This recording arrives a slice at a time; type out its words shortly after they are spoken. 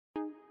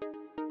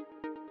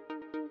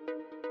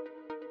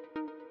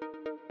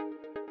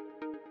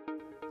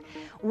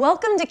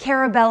Welcome to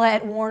Carabella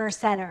at Warner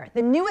Center,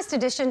 the newest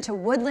addition to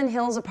Woodland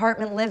Hills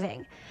apartment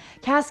living.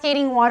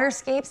 Cascading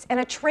waterscapes and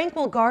a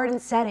tranquil garden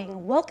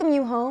setting welcome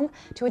you home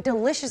to a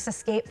delicious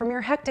escape from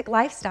your hectic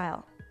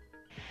lifestyle.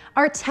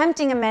 Our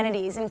tempting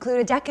amenities include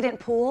a decadent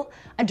pool,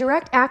 a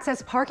direct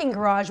access parking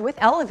garage with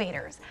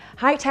elevators,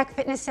 high-tech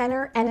fitness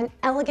center, and an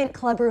elegant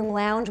clubroom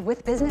lounge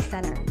with business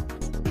center.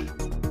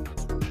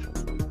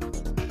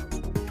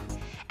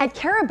 At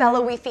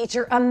Carabella, we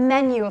feature a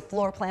menu of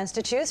floor plans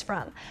to choose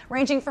from,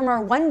 ranging from our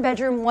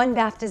one-bedroom,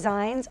 one-bath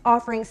designs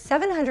offering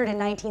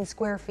 719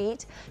 square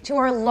feet to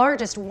our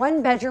largest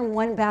one-bedroom,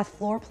 one-bath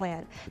floor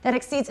plan that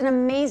exceeds an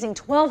amazing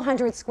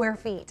 1,200 square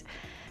feet.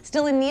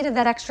 Still in need of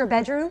that extra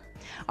bedroom?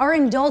 Our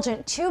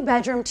indulgent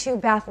two-bedroom,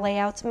 two-bath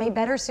layouts may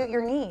better suit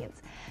your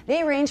needs.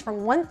 They range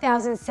from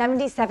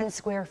 1,077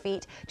 square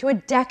feet to a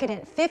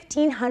decadent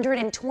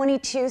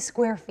 1,522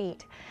 square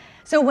feet.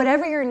 So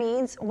whatever your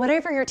needs,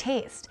 whatever your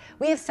taste,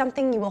 we have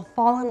something you will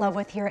fall in love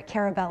with here at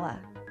Carabella.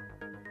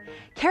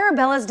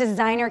 Carabella's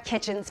designer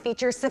kitchens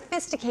feature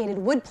sophisticated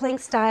wood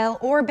plank style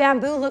or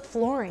bamboo look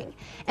flooring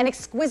and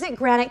exquisite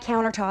granite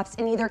countertops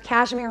in either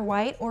cashmere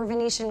white or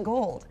Venetian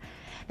gold.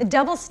 The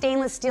double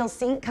stainless steel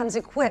sink comes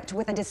equipped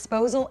with a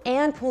disposal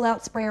and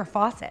pull-out sprayer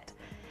faucet.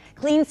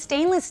 Clean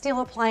stainless steel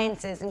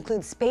appliances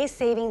include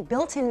space-saving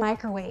built-in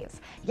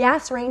microwaves,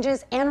 gas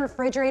ranges, and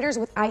refrigerators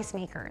with ice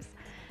makers.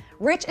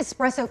 Rich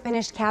espresso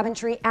finished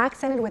cabinetry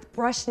accented with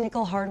brushed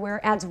nickel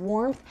hardware adds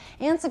warmth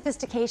and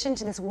sophistication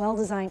to this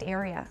well-designed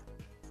area.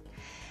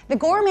 The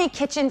gourmet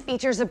kitchen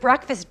features a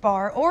breakfast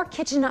bar or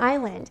kitchen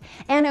island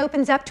and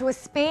opens up to a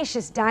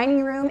spacious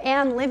dining room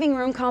and living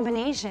room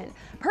combination,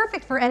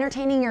 perfect for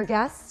entertaining your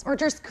guests or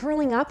just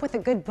curling up with a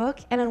good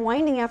book and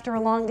unwinding after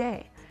a long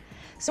day.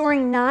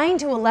 Soaring 9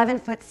 to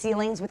 11-foot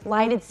ceilings with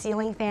lighted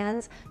ceiling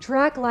fans,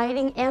 track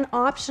lighting, and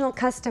optional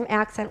custom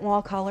accent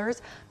wall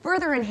colors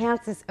further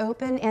enhance this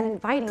open and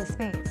inviting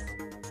space.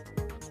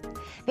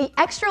 The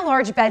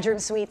extra-large bedroom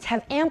suites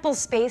have ample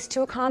space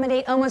to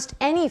accommodate almost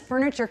any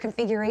furniture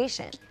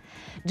configuration.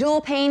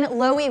 Dual-pane,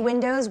 low-E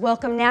windows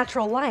welcome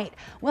natural light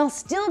while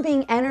still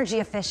being energy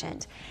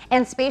efficient,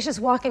 and spacious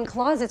walk-in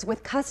closets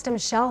with custom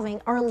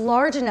shelving are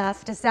large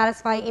enough to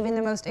satisfy even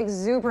the most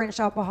exuberant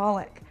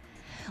shopaholic.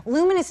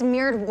 Luminous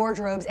mirrored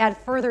wardrobes add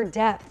further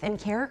depth and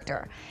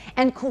character,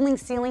 and cooling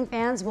ceiling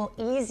fans will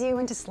ease you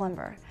into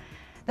slumber.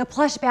 The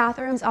plush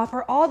bathrooms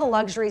offer all the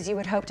luxuries you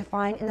would hope to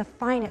find in the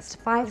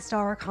finest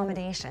 5-star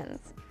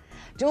accommodations.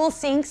 Dual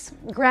sinks,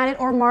 granite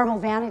or marble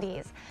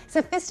vanities,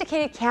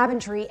 sophisticated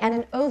cabinetry, and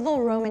an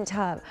oval Roman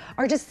tub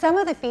are just some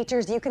of the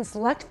features you can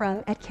select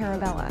from at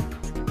Carabella.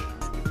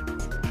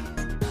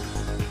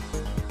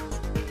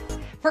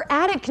 For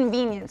added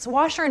convenience,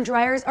 washer and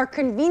dryers are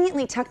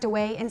conveniently tucked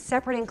away in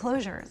separate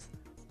enclosures.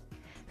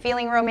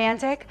 Feeling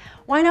romantic?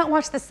 Why not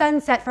watch the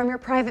sunset from your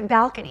private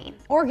balcony,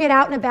 or get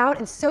out and about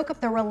and soak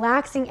up the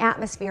relaxing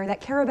atmosphere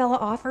that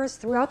Carabella offers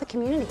throughout the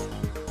community?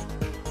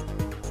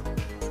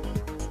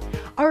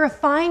 Our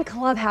refined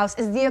clubhouse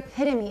is the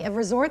epitome of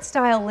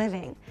resort-style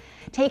living.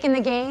 Take in the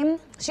game,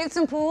 shoot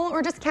some pool,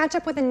 or just catch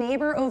up with a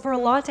neighbor over a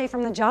latte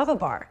from the Java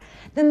bar.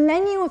 The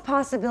menu of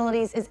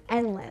possibilities is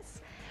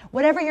endless.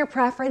 Whatever your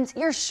preference,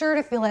 you're sure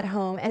to feel at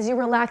home as you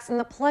relax in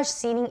the plush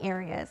seating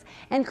areas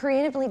and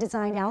creatively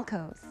designed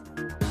alcoves.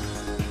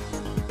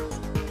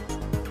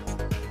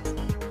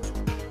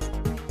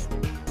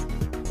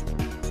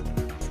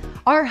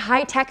 Our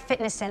high-tech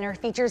fitness center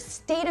features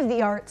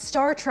state-of-the-art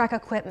Star Trek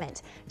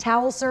equipment,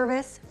 towel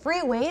service,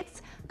 free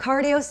weights,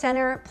 cardio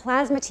center,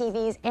 plasma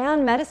TVs,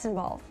 and medicine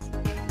balls.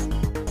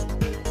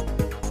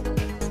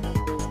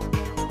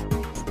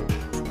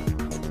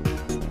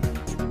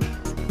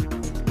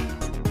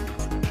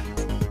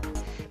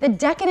 The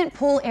decadent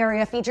pool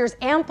area features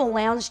ample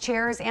lounge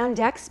chairs and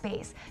deck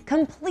space,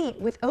 complete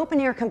with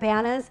open-air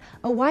cabanas,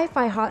 a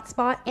Wi-Fi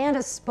hotspot, and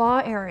a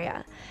spa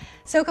area.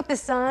 Soak up the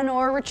sun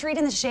or retreat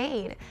in the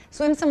shade,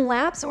 swim some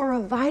laps, or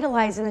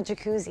revitalize in the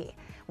jacuzzi.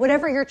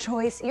 Whatever your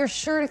choice, you're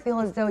sure to feel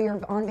as though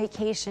you're on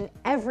vacation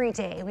every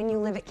day when you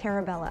live at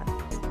Carabella.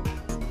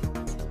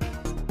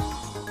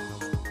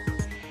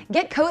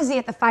 Get cozy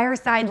at the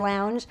fireside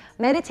lounge,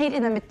 meditate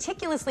in the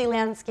meticulously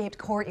landscaped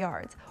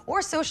courtyards,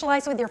 or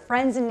socialize with your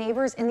friends and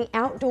neighbors in the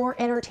outdoor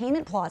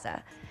entertainment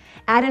plaza.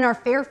 Add in our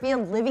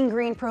Fairfield Living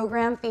Green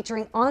program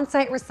featuring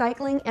on-site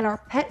recycling and our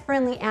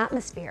pet-friendly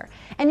atmosphere,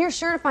 and you're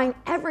sure to find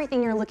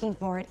everything you're looking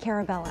for at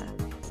Carabella.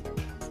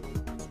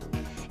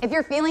 If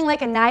you're feeling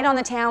like a night on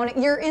the town,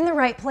 you're in the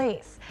right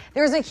place.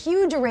 There's a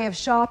huge array of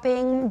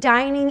shopping,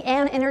 dining,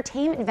 and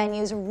entertainment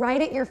venues right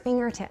at your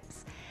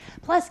fingertips.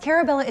 Plus,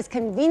 Carabella is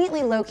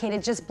conveniently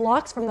located just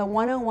blocks from the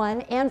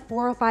 101 and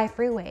 405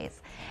 freeways,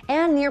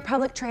 and near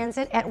public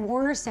transit at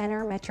Warner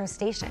Center Metro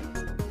Station.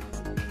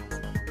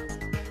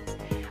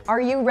 Are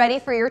you ready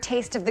for your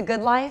taste of the good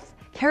life?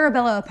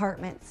 Carabella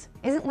Apartments.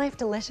 Isn't life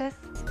delicious?